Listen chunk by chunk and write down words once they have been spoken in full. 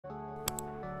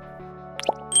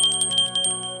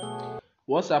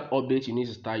WhatsApp update you need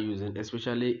to start using,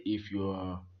 especially if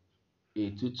you're a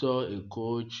tutor, a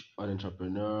coach, an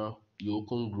entrepreneur, you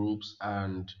open groups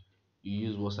and you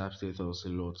use WhatsApp status a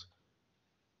lot.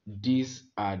 These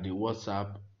are the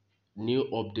WhatsApp new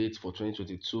updates for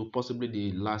 2022, possibly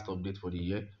the last update for the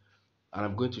year, and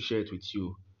I'm going to share it with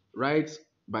you. Right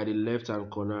by the left hand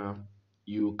corner,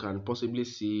 you can possibly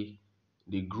see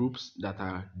the groups that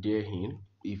are there in.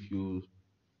 If you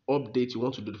update, you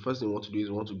want to do the first thing you want to do is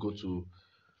you want to go to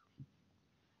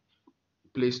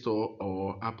Play Store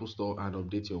or Apple Store and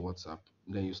update your WhatsApp.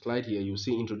 Then you slide here, you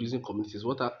see introducing communities.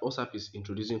 WhatsApp is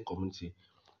introducing community.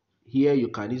 Here you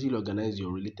can easily organize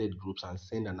your related groups and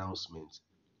send announcements.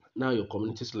 Now your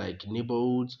communities like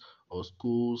neighborhoods or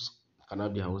schools can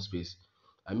have their own space.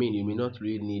 I mean, you may not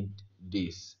really need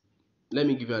this. Let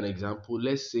me give you an example.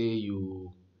 Let's say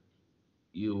you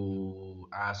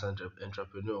as an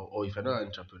entrepreneur, or if you're not an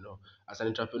entrepreneur, as an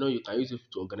entrepreneur you can use it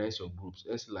to organize your groups.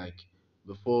 It's like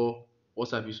before,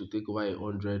 WhatsApp used to take over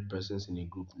 100 persons in a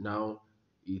group. Now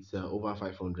it's over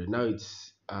 500. Now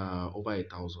it's over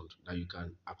 1,000 that you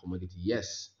can accommodate,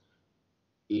 yes,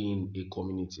 in a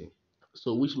community.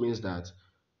 So which means that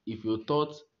if you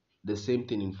thought the same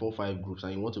thing in 4 5 groups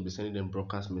and you want to be sending them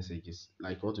broadcast messages,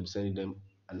 like you want to be sending them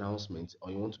announcements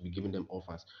or you want to be giving them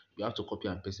offers, you have to copy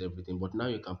and paste everything. But now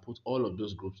you can put all of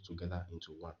those groups together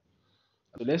into one.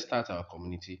 So let's start our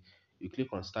community. You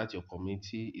click on start your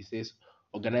community. It says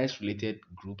organize related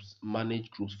groups, manage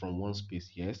groups from one space.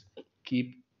 Yes.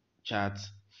 Keep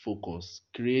chats, focus,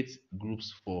 create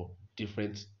groups for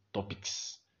different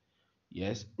topics.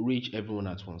 Yes, reach everyone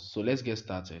at once. So let's get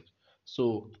started.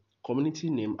 So community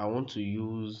name, I want to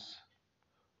use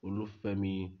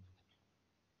Olufemi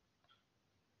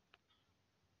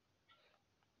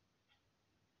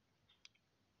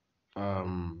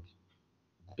um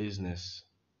business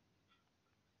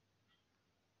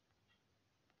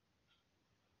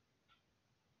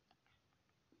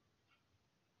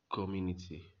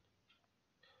community.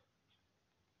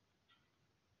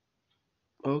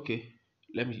 Okay,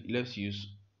 let's use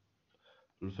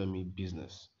Olufemi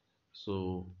business.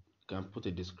 So you can put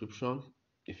a description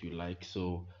if you like.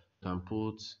 So you can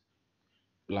put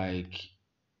like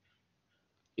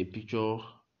a picture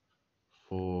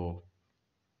for,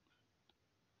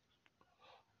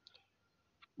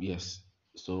 yes.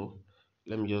 So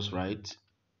let me just write,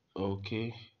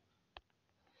 okay,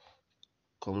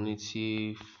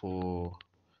 community for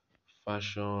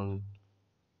fashion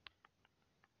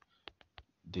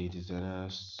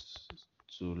designers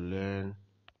to learn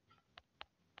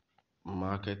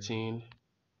marketing,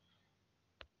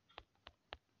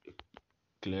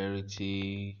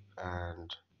 clarity,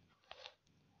 and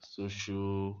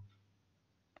social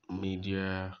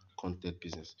media content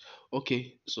business.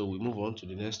 Okay, so we move on to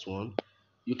the next one.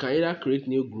 You can either create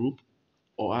new group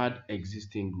or add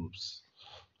existing groups.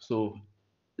 So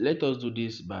let us do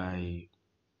this by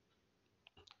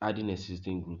adding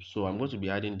existing groups. So I'm going to be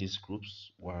adding these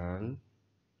groups. One,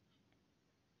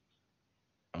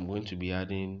 I'm going to be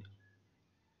adding,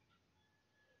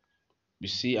 you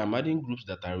see, I'm adding groups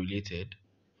that are related.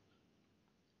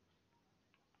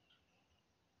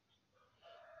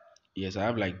 Yes, I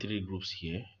have like 3 groups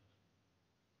here.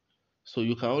 So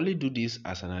you can only do this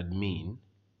as an admin,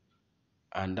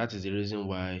 and that is the reason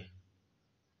why.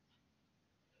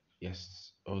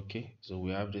 Yes, okay, so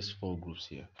we have these 4 groups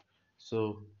here.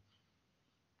 So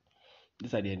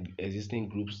these are the existing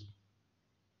groups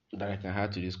that I can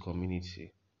add to this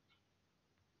community.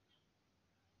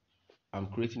 I'm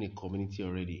creating a community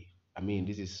already. I mean,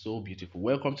 this is so beautiful.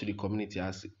 Welcome to the community.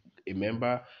 As a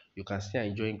member, you can stay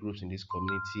and join groups in this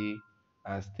community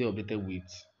and stay updated with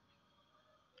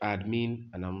admin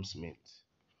announcement.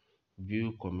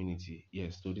 View community.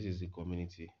 Yes, so this is the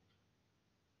community.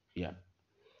 Yeah.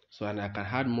 So and I can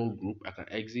add more group, I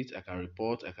can exit, I can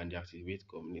report, I can deactivate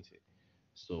community.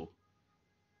 So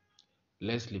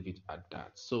let's leave it at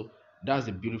that. So that's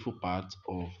the beautiful part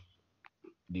of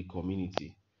the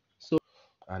community. So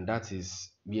and that is,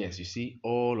 yes, you see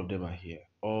all of them are here.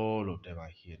 All of them are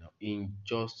here now in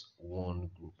just one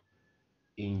group.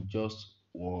 In just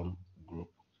one group.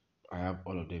 I have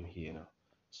all of them here now.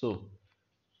 So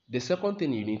the second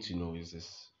thing you need to know is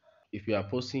this. If you are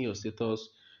posting your status,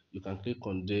 you can click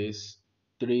on this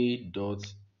 3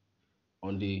 dots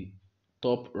on the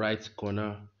top right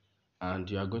corner and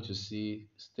you are going to see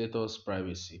status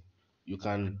privacy. You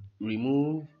can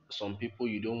remove some people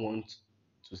you don't want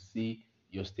to see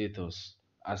your status.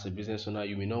 As a business owner,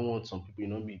 you may not want some people, you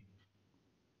not be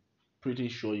pretty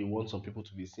sure you want some people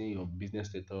to be seeing your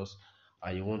business status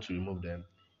and you want to remove them.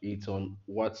 It's on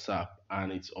WhatsApp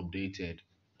and it's updated.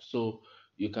 So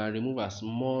You can remove as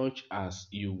much as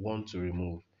you want to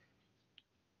remove.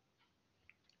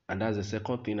 And that's the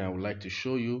second thing I would like to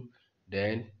show you.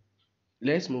 Then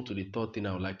let's move to the third thing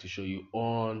I would like to show you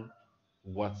on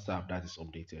WhatsApp that is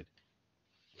updated.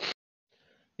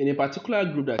 In a particular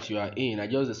group that you are in, I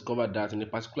just discovered that in a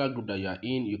particular group that you are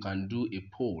in, you can do a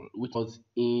poll, which was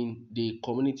in the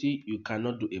community, you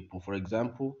cannot do a poll. For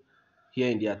example, here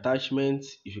in the attachment,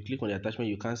 if you click on the attachment,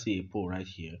 you can't see a poll right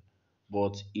here.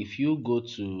 But if you go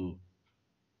to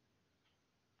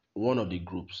one of the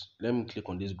groups, let me click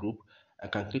on this group, I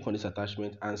can click on this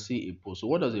attachment and see a poll. So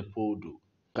what does a poll do? You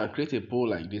can create a poll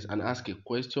like this and ask a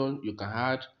question. You can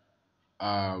add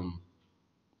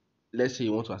let's say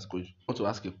you want to ask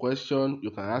a question.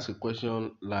 You can ask a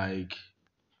question like,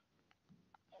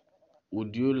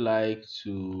 would you like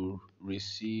to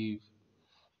receive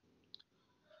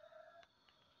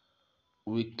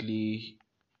weekly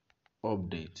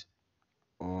update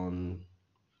on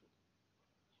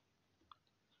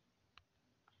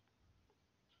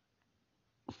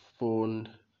phone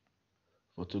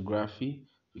photography?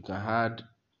 You can add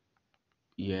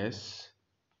yes,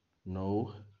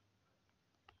 no,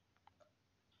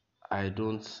 I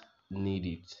don't need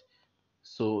it.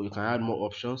 So you can add more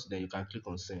options, then you can click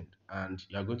on send, and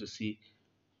you are going to see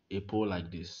a poll like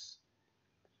this.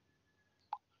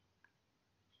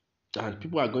 And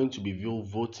people are going to be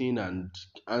voting and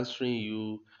answering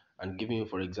you and giving you,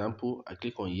 for example, I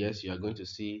click on yes, you are going to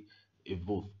see a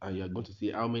vote and you are going to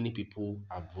see how many people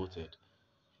have voted.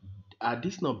 Are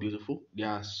these not beautiful? They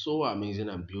are so amazing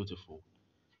and beautiful.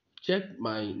 Check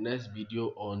my next video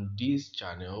on this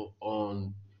channel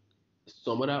on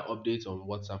some other updates on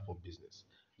WhatsApp for business.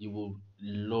 You will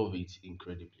love it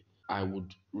incredibly. I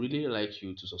would really like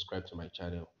you to subscribe to my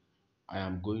channel. I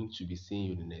am going to be seeing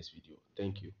you in the next video.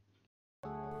 Thank you.